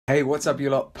Hey, what's up you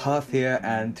lot? Parth here,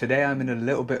 and today I'm in a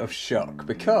little bit of shock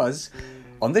because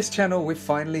on this channel we've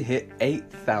finally hit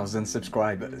 8,000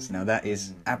 subscribers. Now that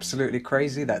is absolutely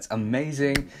crazy, that's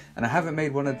amazing, and I haven't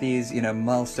made one of these,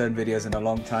 milestone videos in a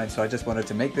long time, so I just wanted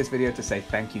to make this video to say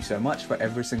thank you so much for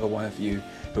every single one of you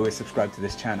who is subscribed to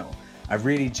this channel. I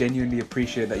really genuinely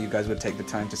appreciate that you guys would take the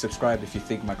time to subscribe if you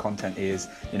think my content is,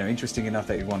 interesting enough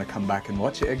that you want to come back and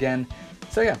watch it again.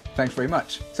 So yeah, thanks very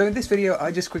much. So in this video,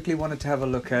 I just quickly wanted to have a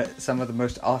look at some of the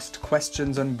most asked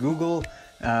questions on Google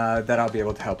that I'll be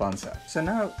able to help answer. So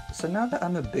now that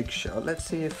I'm a big shot, let's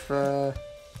see if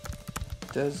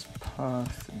does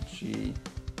Parth G.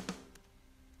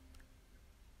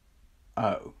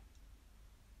 Oh.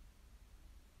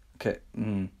 Okay.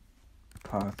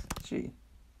 Parth G.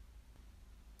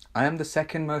 I am the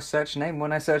second most searched name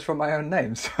when I search for my own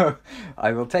name, so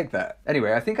I will take that.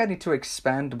 Anyway, I think I need to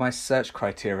expand my search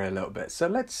criteria a little bit. So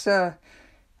let's,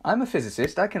 I'm a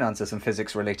physicist, I can answer some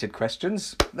physics-related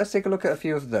questions. Let's take a look at a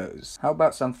few of those. How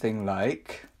about something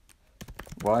like,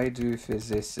 why do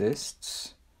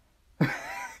physicists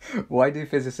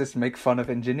make fun of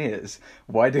engineers?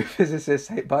 Why do physicists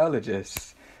hate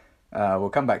biologists?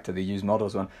 We'll come back to the use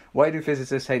models one. Why do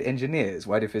physicists hate engineers?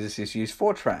 Why do physicists use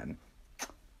Fortran?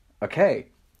 Okay,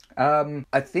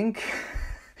 I think,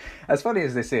 as funny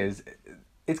as this is,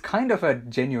 it's kind of a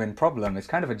genuine problem, it's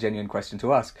kind of a genuine question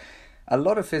to ask. A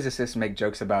lot of physicists make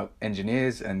jokes about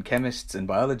engineers and chemists and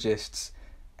biologists,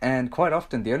 and quite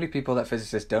often the only people that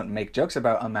physicists don't make jokes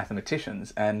about are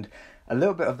mathematicians, and a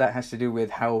little bit of that has to do with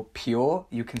how pure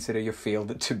you consider your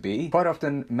field to be. Quite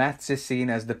often maths is seen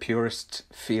as the purest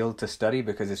field to study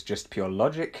because it's just pure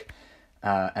logic.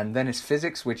 And then it's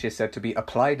physics, which is said to be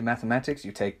applied mathematics.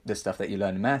 You take the stuff that you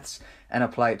learn in maths and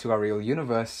apply it to our real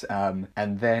universe. And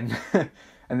then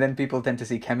and then people tend to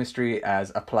see chemistry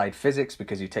as applied physics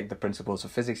because you take the principles of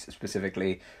physics,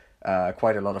 specifically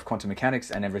quite a lot of quantum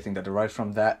mechanics and everything that derives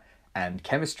from that. And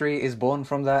chemistry is born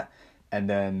from that. And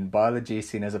then biology is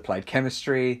seen as applied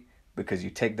chemistry because you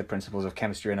take the principles of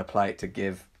chemistry and apply it to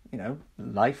give,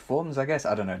 life forms, I guess.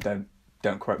 I don't know.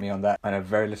 Don't quote me on that. I know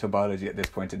very little biology at this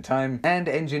point in time. And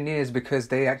engineers because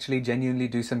they actually genuinely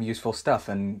do some useful stuff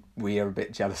and we are a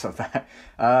bit jealous of that.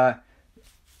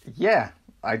 Yeah,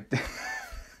 I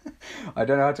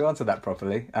don't know how to answer that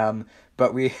properly.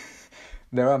 But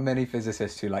there are many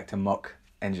physicists who like to mock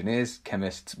engineers,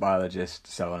 chemists,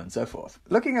 biologists, so on and so forth.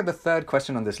 Looking at the third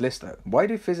question on this list though, why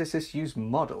do physicists use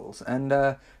models? And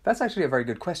that's actually a very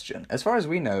good question. As far as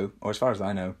we know, or as far as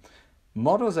I know,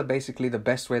 models are basically the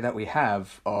best way that we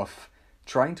have of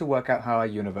trying to work out how our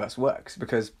universe works.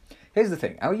 Because here's the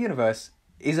thing, our universe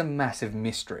is a massive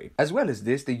mystery. As well as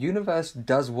this, the universe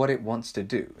does what it wants to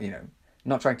do.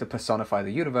 Not trying to personify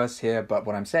the universe here, but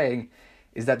what I'm saying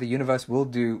is that the universe will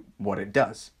do what it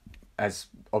does, as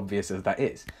obvious as that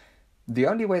is. The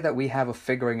only way that we have of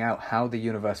figuring out how the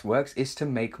universe works is to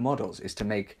make models, is to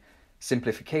make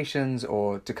simplifications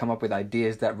or to come up with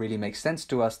ideas that really make sense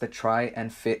to us that try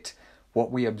and fit what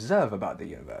we observe about the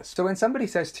universe. So when somebody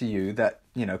says to you that,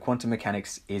 quantum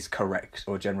mechanics is correct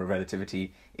or general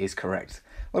relativity is correct,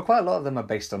 well, quite a lot of them are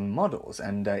based on models,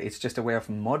 and it's just a way of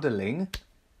modeling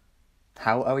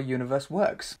how our universe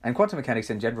works. And quantum mechanics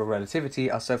and general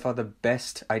relativity are so far the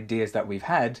best ideas that we've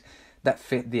had that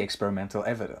fit the experimental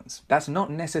evidence. That's not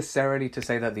necessarily to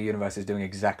say that the universe is doing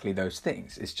exactly those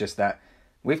things. It's just that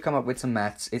we've come up with some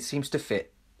maths, it seems to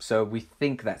fit, so we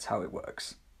think that's how it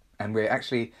works. And we're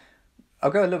actually, I'll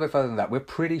go a little bit further than that. We're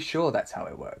pretty sure that's how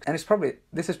it works. And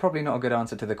this is probably not a good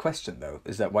answer to the question though,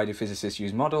 is that why do physicists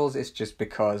use models? It's just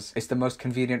because it's the most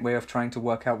convenient way of trying to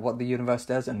work out what the universe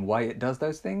does and why it does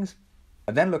those things.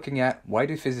 And then looking at why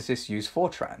do physicists use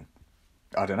Fortran?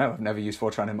 I don't know, I've never used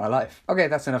Fortran in my life. Okay,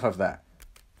 that's enough of that.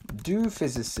 Do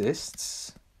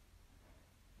physicists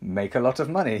make a lot of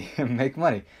money? Make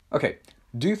money? Okay,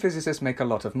 do physicists make a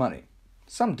lot of money?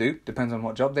 Some do, depends on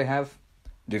what job they have.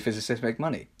 Do physicists make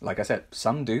money? Like I said,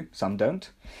 some do, some don't.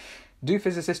 Do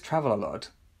physicists travel a lot?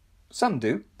 Some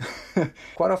do.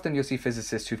 Quite often you'll see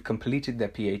physicists who've completed their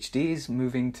PhDs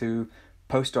moving to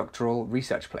postdoctoral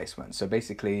research placements. So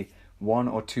basically 1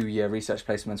 or 2 year research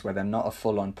placements where they're not a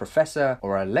full-on professor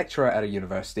or a lecturer at a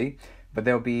university, but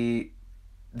they'll be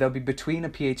between a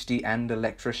PhD and a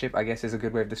lectureship, I guess is a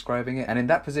good way of describing it. And in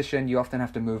that position, you often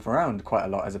have to move around quite a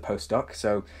lot as a postdoc.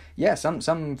 So yeah,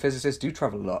 some physicists do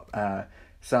travel a lot.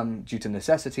 Some due to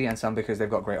necessity and some because they've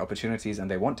got great opportunities and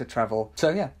they want to travel. So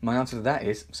yeah, my answer to that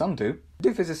is some do.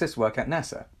 Do physicists work at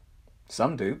NASA?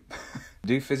 Some do.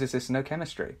 Do physicists know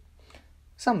chemistry?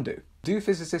 Some do. Do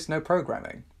physicists know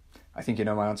programming? I think you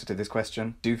know my answer to this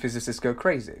question. Do physicists go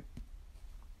crazy?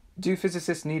 Do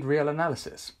physicists need real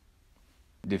analysis?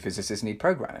 Do physicists need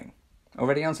programming?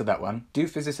 Already answered that one. Do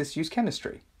physicists use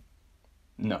chemistry?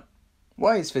 No.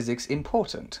 Why is physics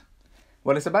important?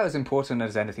 Well, it's about as important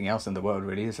as anything else in the world,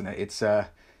 really, isn't it?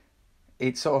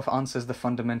 It sort of answers the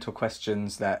fundamental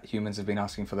questions that humans have been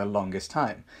asking for the longest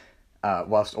time,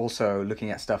 whilst also looking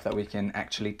at stuff that we can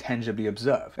actually tangibly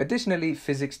observe. Additionally,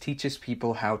 physics teaches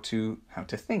people how to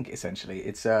think, essentially.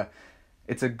 It's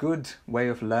a good way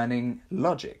of learning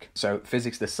logic. So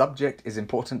physics, the subject, is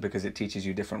important because it teaches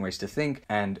you different ways to think,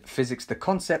 and physics, the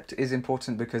concept, is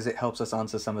important because it helps us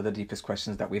answer some of the deepest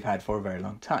questions that we've had for a very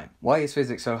long time. Why is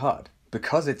physics so hard?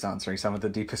 Because it's answering some of the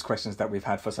deepest questions that we've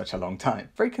had for such a long time.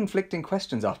 Very conflicting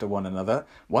questions after one another.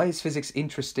 Why is physics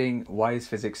interesting? Why is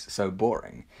physics so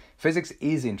boring? Physics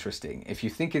is interesting. If you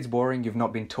think it's boring, you've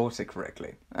not been taught it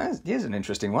correctly. Here's an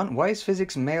interesting one. Why is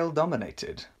physics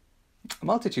male-dominated? A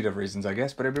multitude of reasons, I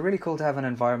guess, but it'd be really cool to have an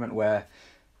environment where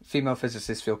female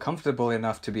physicists feel comfortable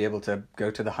enough to be able to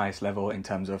go to the highest level in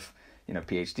terms of,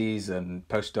 PhDs and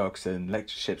postdocs and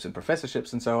lectureships and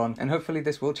professorships and so on. And hopefully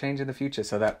this will change in the future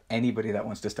so that anybody that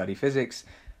wants to study physics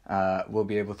will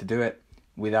be able to do it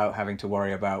without having to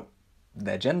worry about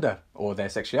their gender or their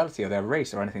sexuality or their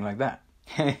race or anything like that.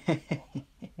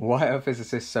 Why are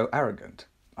physicists so arrogant?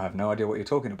 I have no idea what you're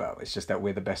talking about. It's just that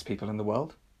we're the best people in the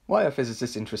world. Why are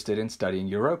physicists interested in studying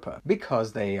Europa?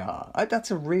 Because they are.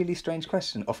 That's a really strange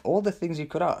question. Of all the things you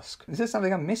could ask, is there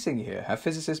something I'm missing here? Have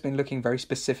physicists been looking very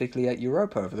specifically at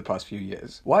Europa over the past few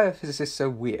years? Why are physicists so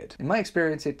weird? In my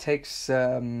experience, it takes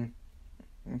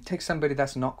somebody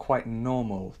that's not quite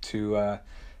normal to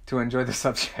enjoy the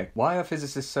subject. Why are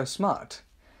physicists so smart?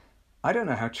 I don't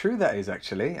know how true that is,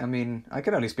 actually. I mean, I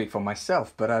can only speak for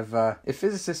myself, but if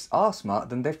physicists are smart,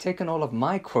 then they've taken all of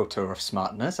my quota of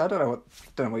smartness. I don't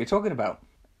know what you're talking about.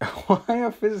 Why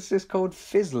are physicists called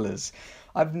fizzlers?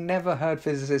 I've never heard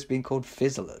physicists being called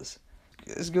fizzlers.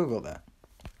 Let's Google that.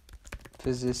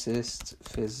 Physicists,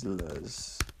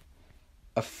 fizzlers.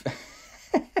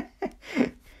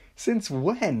 Since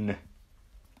when?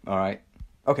 Alright.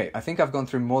 Okay, I think I've gone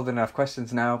through more than enough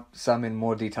questions now, some in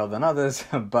more detail than others,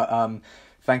 but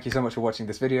thank you so much for watching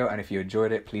this video, and if you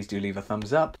enjoyed it, please do leave a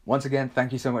thumbs up. Once again,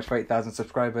 thank you so much for 8,000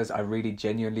 subscribers. I really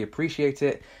genuinely appreciate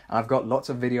it. I've got lots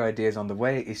of video ideas on the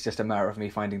way. It's just a matter of me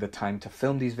finding the time to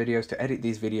film these videos, to edit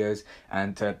these videos,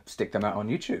 and to stick them out on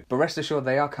YouTube. But rest assured,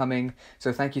 they are coming,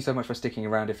 so thank you so much for sticking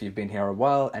around if you've been here a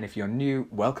while, and if you're new,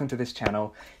 welcome to this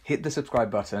channel. Hit the subscribe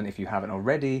button if you haven't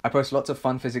already. I post lots of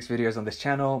fun physics videos on this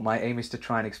channel. My aim is to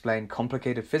try and explain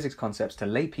complicated physics concepts to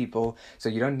lay people, so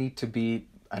you don't need to be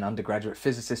an undergraduate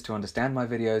physicist to understand my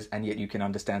videos, and yet you can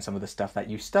understand some of the stuff that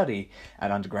you study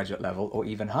at undergraduate level or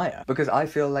even higher. Because I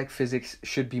feel like physics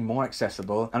should be more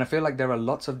accessible, and I feel like there are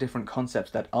lots of different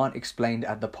concepts that aren't explained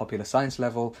at the popular science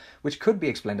level, which could be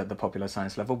explained at the popular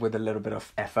science level with a little bit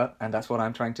of effort, and that's what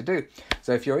I'm trying to do.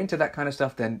 So if you're into that kind of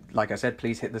stuff, then like I said,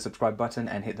 please hit the subscribe button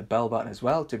and hit the bell button as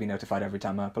well to be notified every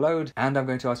time I upload. And I'm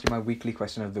going to ask you my weekly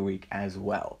question of the week as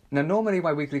well. Now, normally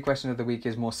my weekly question of the week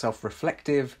is more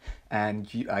self-reflective, and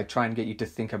I try and get you to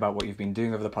think about what you've been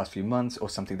doing over the past few months, or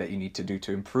something that you need to do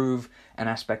to improve an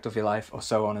aspect of your life, or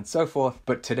so on and so forth.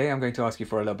 But today I'm going to ask you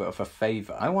for a little bit of a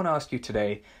favor. I want to ask you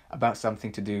today about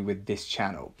something to do with this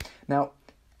channel. Now,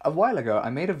 a while ago, I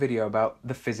made a video about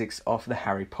the physics of the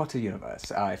Harry Potter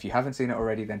universe. If you haven't seen it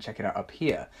already, then check it out up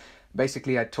here.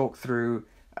 Basically, I talked through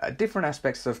different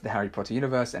aspects of the Harry Potter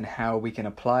universe and how we can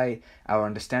apply our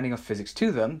understanding of physics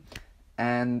to them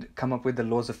and come up with the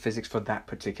laws of physics for that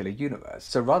particular universe.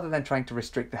 So rather than trying to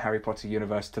restrict the Harry Potter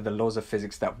universe to the laws of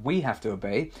physics that we have to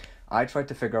obey, I tried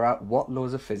to figure out what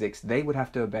laws of physics they would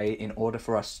have to obey in order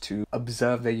for us to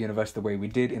observe their universe the way we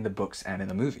did in the books and in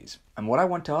the movies. And what I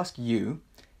want to ask you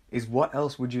is, what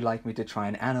else would you like me to try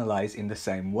and analyze in the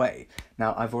same way?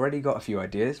 Now, I've already got a few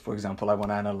ideas. For example, I want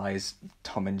to analyze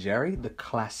Tom and Jerry. The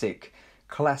classic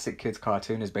kids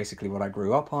cartoon is basically what I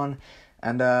grew up on.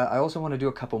 And I also want to do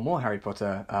a couple more Harry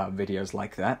Potter videos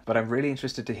like that, but I'm really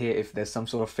interested to hear if there's some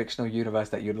sort of fictional universe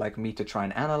that you'd like me to try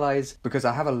and analyze, because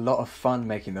I have a lot of fun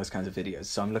making those kinds of videos,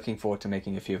 so I'm looking forward to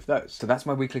making a few of those. So that's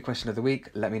my weekly question of the week.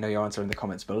 Let me know your answer in the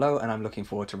comments below, and I'm looking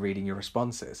forward to reading your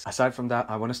responses. Aside from that,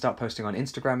 I want to start posting on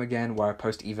Instagram again, where I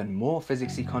post even more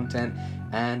physicsy content,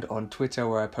 and on Twitter,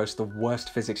 where I post the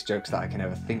worst physics jokes that I can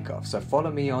ever think of. So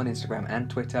follow me on Instagram and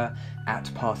Twitter,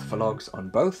 @ParthVlogs on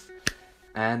both.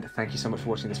 And thank you so much for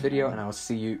watching this video, and I will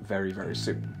see you very, very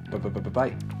soon.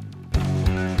 Bye.